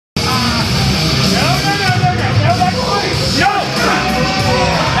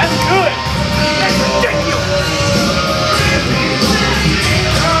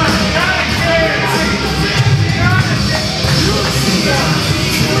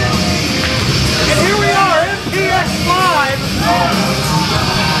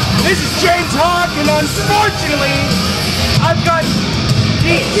This is James Hawk, and unfortunately, I've got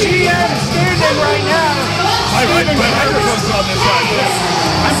the GM standing right now. I like the microphones on this side.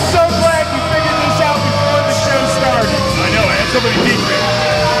 I'm so glad you figured this out before the show started. I know, I had somebody teach me.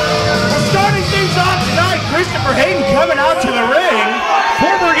 Well, starting things off tonight, Kristopher Haiden coming out to the ring.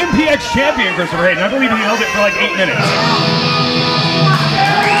 Former MPX champion Kristopher Haiden. I believe he held it for like 8 minutes.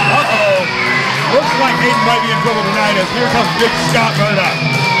 Uh-oh. Looks like Haiden might be in trouble tonight as here comes Big Scott Murdoch.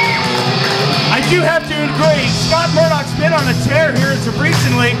 I do have to agree, Scott Murdoch's been on a tear here as of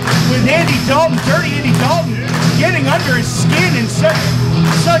recently with Andy Dalton, Dirty Andy Dalton, getting under his skin in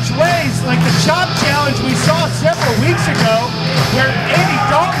such ways, like the chop challenge we saw several weeks ago, where Andy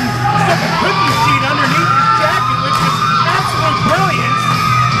Dalton stuck a cookie seed underneath his jacket, which was absolute brilliance.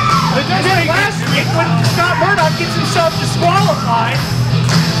 But then last week, when Scott Murdoch gets himself disqualified,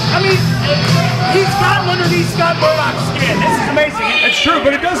 I mean, he's gotten underneath Scott Murdoch's skin. This is amazing. It's true,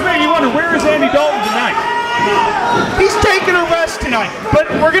 but it does make you wonder, where is Andy Dalton tonight? He's taking a rest tonight,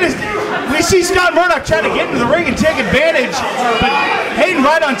 but we see Scott Murdoch trying to get into the ring and take advantage, but Haiden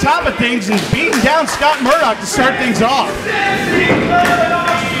right on top of things and beating down Scott Murdoch to start things off.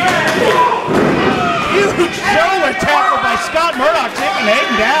 Huge shoulder tackle by Scott Murdoch, taking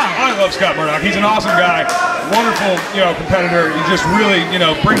Haiden down. I love Scott Murdoch. He's an awesome guy, wonderful, competitor. He just really,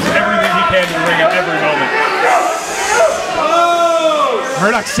 brings everything he can to the ring at every moment.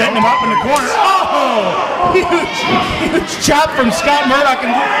 Murdoch setting him up in the corner. Oh, huge chop from Scott Murdoch.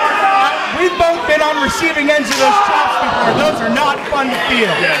 And we've both been on receiving ends of those chops before. Those are not fun to feel.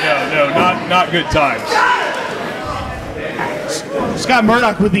 Yeah, no, not good times. Scott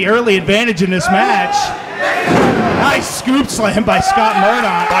Murdoch with the early advantage in this match. Nice scoop slam by Scott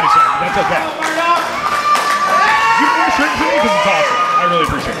Murdoch. Body slam, that's okay. You can shirt for me because it's awesome. I really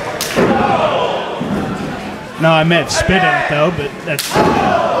appreciate it. No, I meant spit in it though, but that's...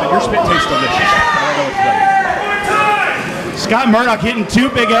 Your spit tastes delicious. I don't know what to tell you. Scott Murdoch hitting 2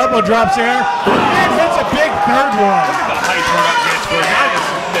 big elbow drops there. And hits a big third one. Look at the height Murdoch gets for a guy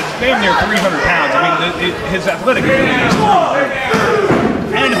that's damn near 300 pounds. I mean, his athletic ability is through the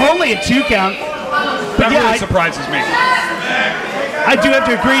roof. And only a 2 count. That really surprises me. I do have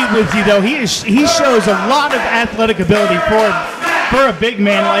to agree with you though. He shows a lot of athletic ability for a big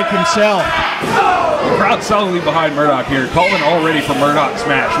man like himself. The crowd solidly behind Murdoch here, calling already for Murdoch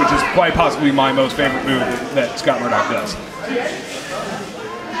Smash, which is quite possibly my most favorite move that Scott Murdoch does.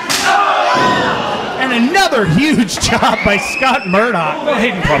 And another huge job by Scott Murdoch. Well,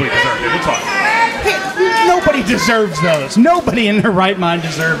 Haiden probably deserved it. It's fine. Nobody deserves those. Nobody in their right mind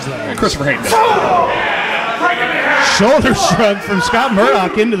deserves those. And Kristopher Haiden does. Shoulder shrug from Scott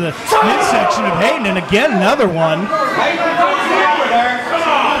Murdoch into the midsection of Haiden, and again another one.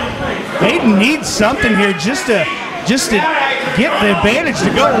 Haiden needs something here just to get the advantage to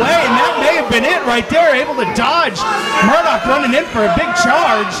go away, and that may have been it right there, able to dodge. Murdoch running in for a big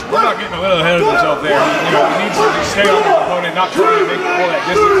charge. Murdoch getting a little ahead of himself there. He needs to stay on the opponent, not trying to make all that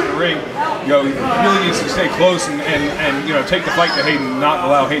distance in the ring. He really needs to stay close and take the fight to Haiden, not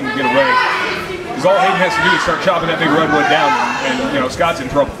allow Haiden to get away. Because all Haiden has to do is start chopping that big redwood down, and Scott's in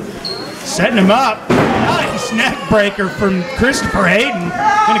trouble. Setting him up. Nice neck breaker from Kristopher Haiden.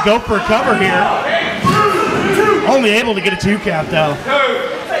 Gonna go for a cover here. Only able to get a 2 count though.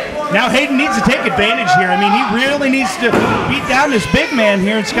 Now Haiden needs to take advantage here. I mean, he really needs to beat down this big man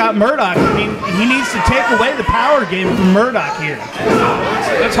here in Scott Murdoch. I mean, he needs to take away the power game from Murdoch here.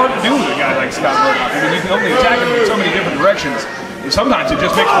 That's hard to do with a guy like Scott Murdoch. I mean, you can only attack him in so many different directions. And sometimes it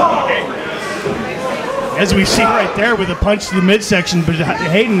just makes Murdoch angry. As we see right there with a punch to the midsection, but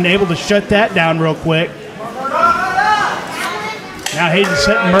Haiden able to shut that down real quick. Now Haiden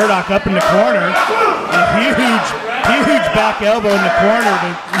setting Murdoch up in the corner. A huge back elbow in the corner to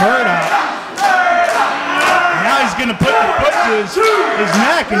Murdoch. Now he's going to put the foot to his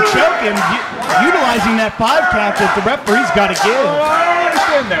neck and choke him, utilizing that 5 count that the referee's got to give. Oh, I don't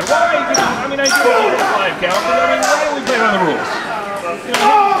understand that. Why? I mean, I do want a 5 count, but I mean, why don't we play on the rules? He's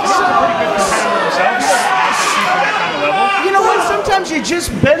a pretty good competitor himself. He doesn't have to compete for that kind of level. You know what? Sometimes you just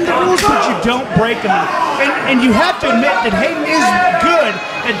bend the rules, but you don't break them. And you have to admit that Haiden is good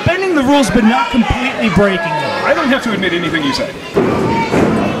at bending the rules, but not completely breaking them. I don't have to admit anything you say.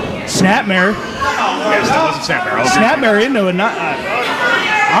 Snapmare. Yes, that was a snapmare. Snapmare into an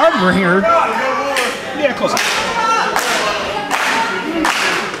arm wringer. Yeah, close enough.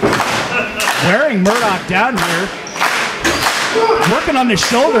 Wearing Murdoch down here. Working on the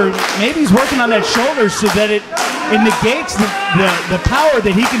shoulder. Maybe he's working on that shoulder so that it negates the power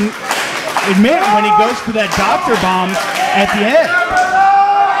that he can emit when he goes for that doctor bomb at the end.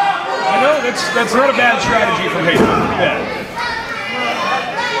 I know, that's not a bad strategy from Haiden. Pretty bad.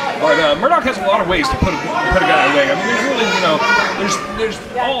 But Murdoch has a lot of ways to put a guy away. I mean, there's really, you know, there's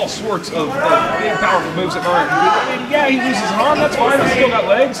all sorts of big, powerful moves that Murdoch can do. I mean, yeah, he loses his arm, that's fine. He's still got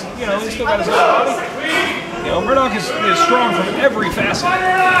legs. You know, he's still got his own body. You know, Murdoch is strong from every facet.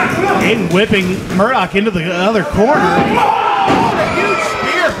 Haiden whipping Murdoch into the other corner. A huge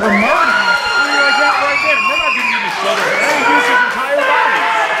spear from Murdoch. Like that right there. Murdoch didn't use his shoulder. He used his entire body.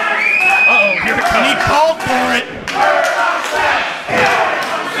 Uh-oh, here it comes. And he called for it.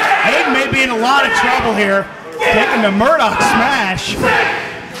 Haiden may be in a lot of trouble here, taking the Murdoch smash.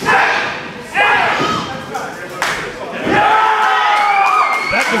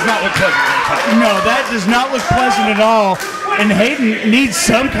 That does not look pleasant. No, that does not look pleasant at all. And Haiden needs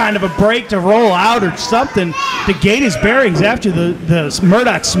some kind of a break to roll out or something to gain his bearings after the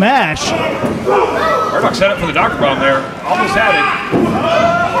Murdoch smash. Murdoch set up for the doctor bomb there. Almost had it.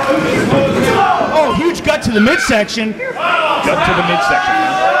 Oh, huge gut to the midsection. Gut to the midsection.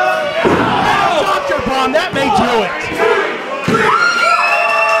 Oh, doctor bomb, that may do it.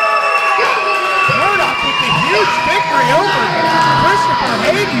 Murdoch with the huge victory over Kristopher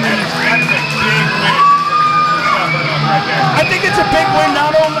Haiden. That's a big win. I think it's a big win,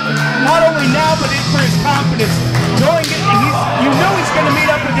 not only now, but for his confidence. Knowing it, you know he's going to meet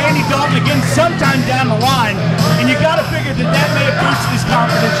up with Andy Dalton again sometime down the line, and you got to figure that may have boosted his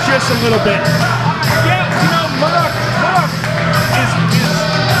confidence just a little bit. Yeah, you know, Murdoch is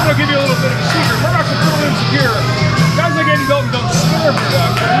I'm going to give you a little bit of a secret. Murdoch's a little insecure. Guys like Andy Dalton don't scare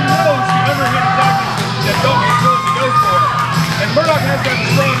Murdoch, but he knows the underhand tactics that Dalton is willing to go for. And Murdoch has got a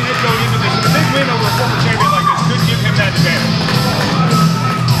strong head going into this. A big win over a former champion like this could give him that advantage.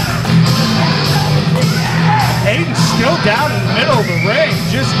 Hayden's still down in the middle of the ring,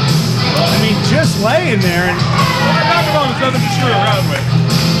 just laying there. And Dr. Long is nothing to screw around with.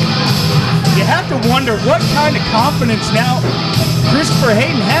 You have to wonder what kind of confidence now Kristopher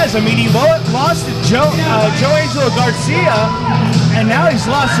Haiden has. I mean, he lost to Joe Angelo Garcia, and now he's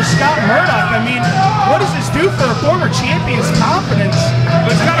lost to Scott Murdoch. I mean, what does this do for a former champion's confidence?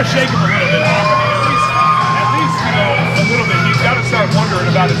 But it's got to shake him a little bit. I mean, at least, you know, a little bit. He's got to start wondering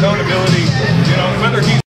about his own ability, you know, whether he's